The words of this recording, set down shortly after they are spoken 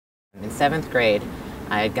In 7th grade,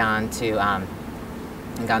 I had gone to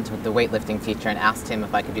the weightlifting teacher and asked him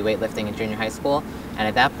if I could do weightlifting in junior high school. And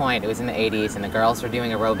at that point, it was in the 80s, and the girls were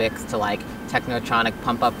doing aerobics to like technotronic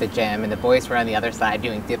pump up the gym, and the boys were on the other side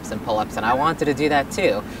doing dips and pull-ups, and I wanted to do that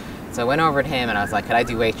too. So I went over to him and I was like, could I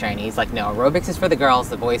do weight training? He's like, no, aerobics is for the girls,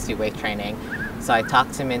 the boys do weight training. So I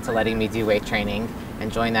talked him into letting me do weight training and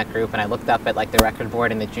join that group, and I looked up at like the record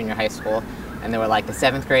board in the junior high school, and there were like the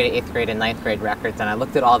 7th grade, 8th grade, and 9th grade records, and I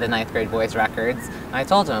looked at all the 9th grade boys' records, and I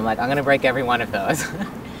told him, I'm like, I'm gonna break every one of those.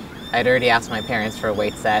 I had already asked my parents for a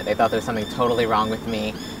weight set. They thought there was something totally wrong with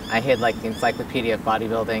me. I hid like the Encyclopedia of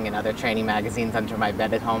Bodybuilding and other training magazines under my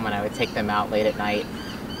bed at home, and I would take them out late at night.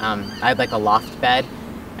 I had like a loft bed,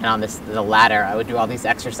 and on the ladder, I would do all these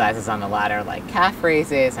exercises on the ladder, like calf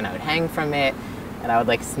raises, and I would hang from it, and I would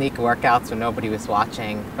like sneak workouts when nobody was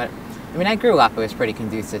watching. But I mean, I grew up, it was pretty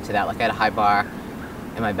conducive to that. Like I had a high bar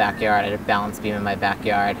in my backyard, I had a balance beam in my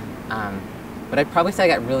backyard. But I'd probably say I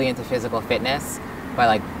got really into physical fitness by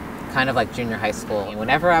like kind of like junior high school. And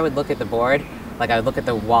whenever I would look at the board, like I would look at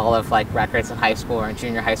the wall of like records in high school or in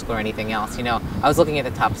junior high school or anything else, you know, I was looking at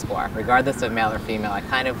the top score, regardless of male or female. I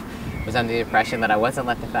kind of was under the impression that I wasn't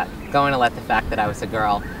going to let the fact that I was a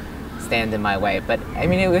girl stand in my way. But I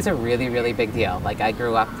mean, it was a really, really big deal. Like I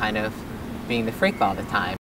grew up kind of being the freak all the time.